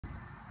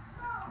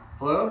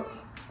Hello,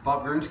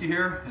 Bob Guernsky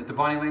here at the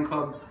Bonnie Lane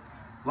Club.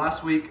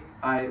 Last week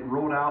I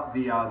rolled out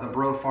the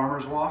Bro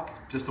Farmer's Walk,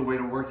 just a way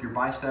to work your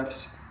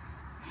biceps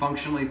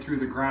functionally through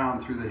the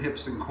ground, through the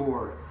hips and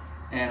core.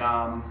 And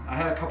I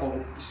had a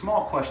couple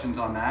small questions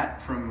on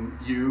that from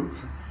you.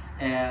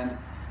 And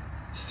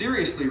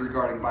seriously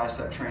regarding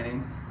bicep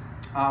training,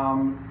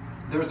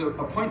 there's a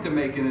point to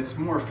make, and it's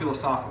more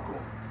philosophical.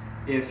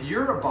 If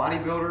you're a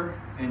bodybuilder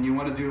and you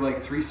want to do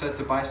like 3 sets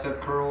of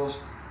bicep curls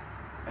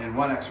in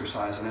one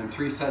exercise and then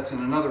 3 sets in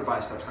another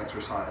biceps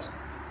exercise,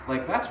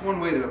 like that's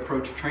one way to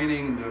approach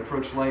training and to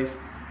approach life.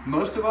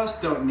 Most of us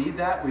don't need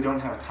that. We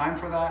don't have time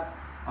for that.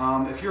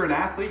 If you're an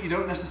athlete, you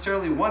don't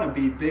necessarily want to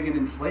be big and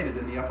inflated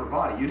in the upper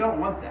body. You don't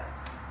want that.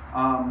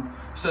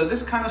 So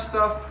this kind of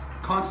stuff,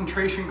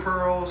 concentration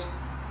curls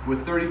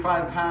with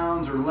 35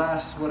 pounds or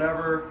less,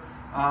 whatever,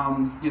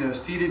 you know,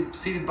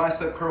 seated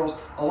bicep curls,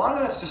 a lot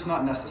of that's just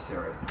not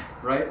necessary,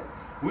 right?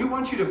 We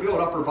want you to build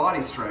upper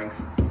body strength,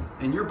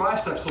 and your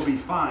biceps will be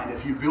fine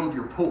if you build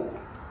your pull.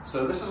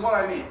 So this is what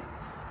I mean,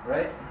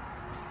 right?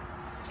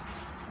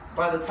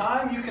 By the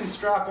time you can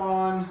strap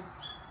on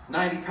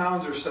 90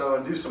 pounds or so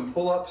and do some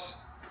pull-ups,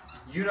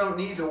 you don't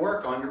need to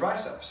work on your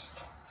biceps,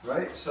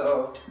 right?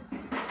 So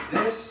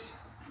this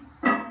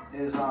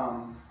is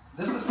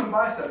some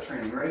bicep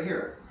training right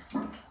here.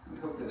 Let me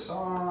hook this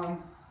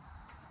on,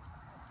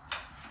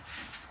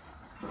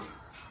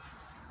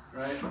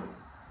 right?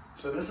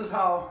 So this is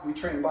how we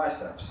train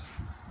biceps,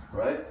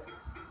 right?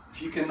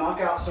 If you can knock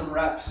out some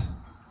reps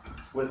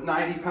with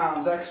 90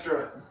 pounds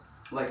extra,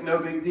 like no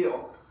big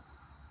deal,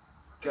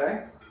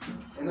 okay?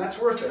 And that's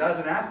worth it. As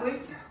an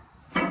athlete,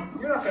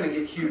 you're not going to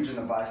get huge in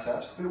the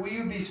biceps, but will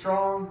you be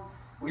strong?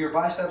 Will your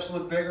biceps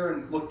look bigger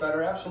and look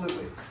better?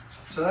 Absolutely.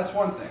 So that's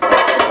one thing.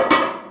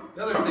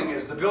 The other thing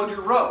is to build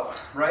your row,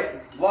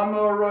 right?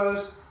 Lawnmower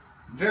rows,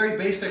 very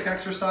basic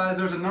exercise.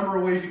 There's a number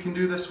of ways you can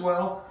do this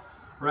well,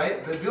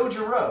 right? But build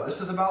your row. This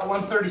is about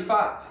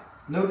 135.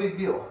 No big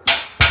deal,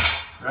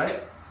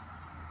 right?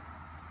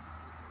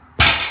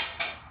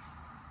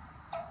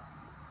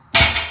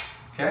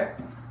 Okay?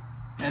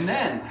 And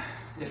then,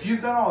 if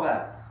you've done all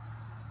that,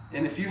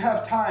 and if you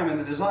have time and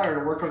a desire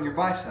to work on your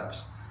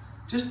biceps,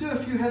 just do a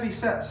few heavy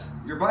sets.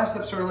 Your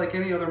biceps are like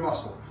any other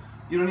muscle.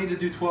 You don't need to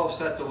do 12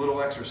 sets of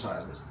little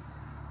exercises.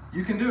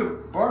 You can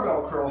do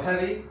barbell curl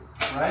heavy,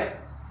 right?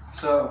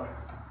 So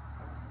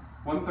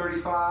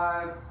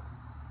 135,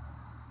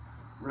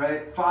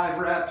 right? 5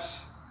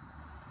 reps.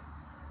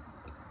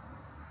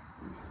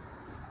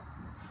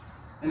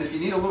 And if you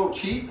need a little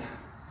cheat,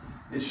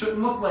 it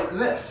shouldn't look like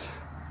this,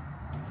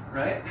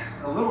 right?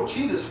 A little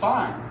cheat is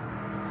fine,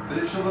 but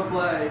it should look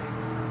like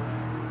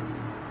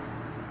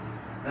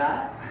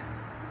that,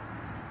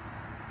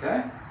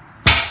 okay?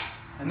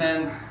 And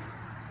then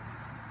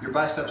your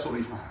biceps will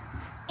be fine.